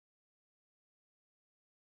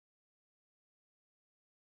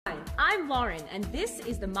Hi, I'm Lauren, and this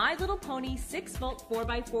is the My Little Pony 6-volt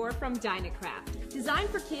 4x4 from Dynacraft, designed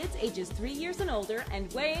for kids ages 3 years and older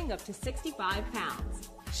and weighing up to 65 pounds.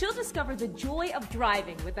 She'll discover the joy of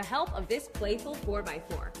driving with the help of this playful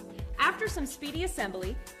 4x4. After some speedy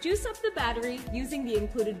assembly, juice up the battery using the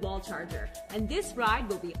included wall charger, and this ride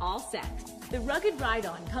will be all set. The rugged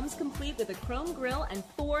ride-on comes complete with a chrome grille and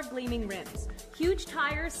 4 gleaming rims. Huge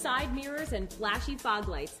tires, side mirrors, and flashy fog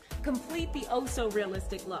lights complete the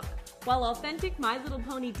oh-so-realistic look, while authentic My Little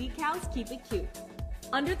Pony decals keep it cute.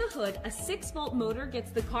 Under the hood, a 6-volt motor gets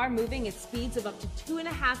the car moving at speeds of up to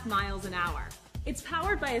 2.5 miles an hour. It's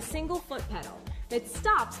powered by a single foot pedal that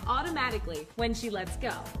stops automatically when she lets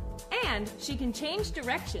go. And she can change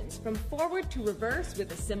directions from forward to reverse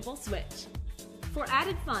with a simple switch. For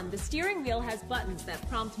added fun, the steering wheel has buttons that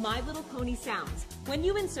prompt My Little Pony sounds when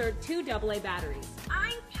you insert 2 AA batteries.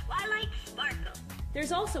 I'm Twilight Sparkle.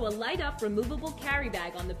 There's also a light-up removable carry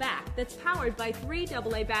bag on the back that's powered by 3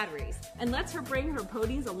 AA batteries and lets her bring her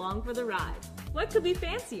ponies along for the ride. What could be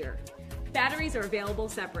fancier? Batteries are available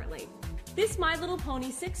separately. This My Little Pony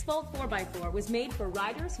 6-volt 4x4 was made for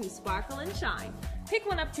riders who sparkle and shine. Pick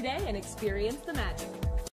one up today and experience the magic.